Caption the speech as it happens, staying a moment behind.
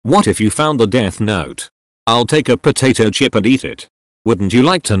What if you found the death note? I'll take a potato chip and eat it. Wouldn't you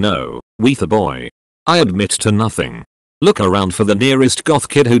like to know, Weetha boy? I admit to nothing. Look around for the nearest goth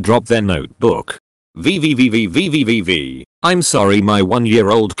kid who dropped their notebook. VVVVVVVV. I'm sorry my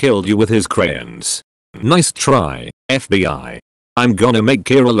 1-year-old killed you with his crayons. Nice try, FBI. I'm gonna make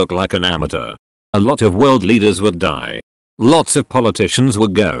Kira look like an amateur. A lot of world leaders would die. Lots of politicians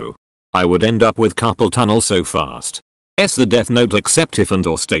would go. I would end up with carpal tunnel so fast. The death note accept if and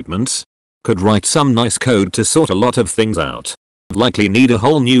or statements. Could write some nice code to sort a lot of things out. Likely need a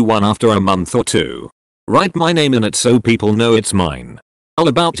whole new one after a month or two. Write my name in it so people know it's mine. All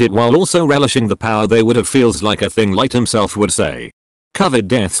about it while also relishing the power they would have feels like a thing Light himself would say. Covered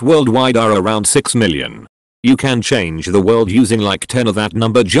deaths worldwide are around 6 million. You can change the world using like 10 of that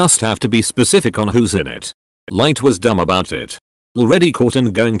number, just have to be specific on who's in it. Light was dumb about it. Already caught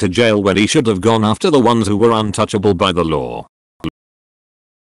and going to jail when he should have gone after the ones who were untouchable by the law.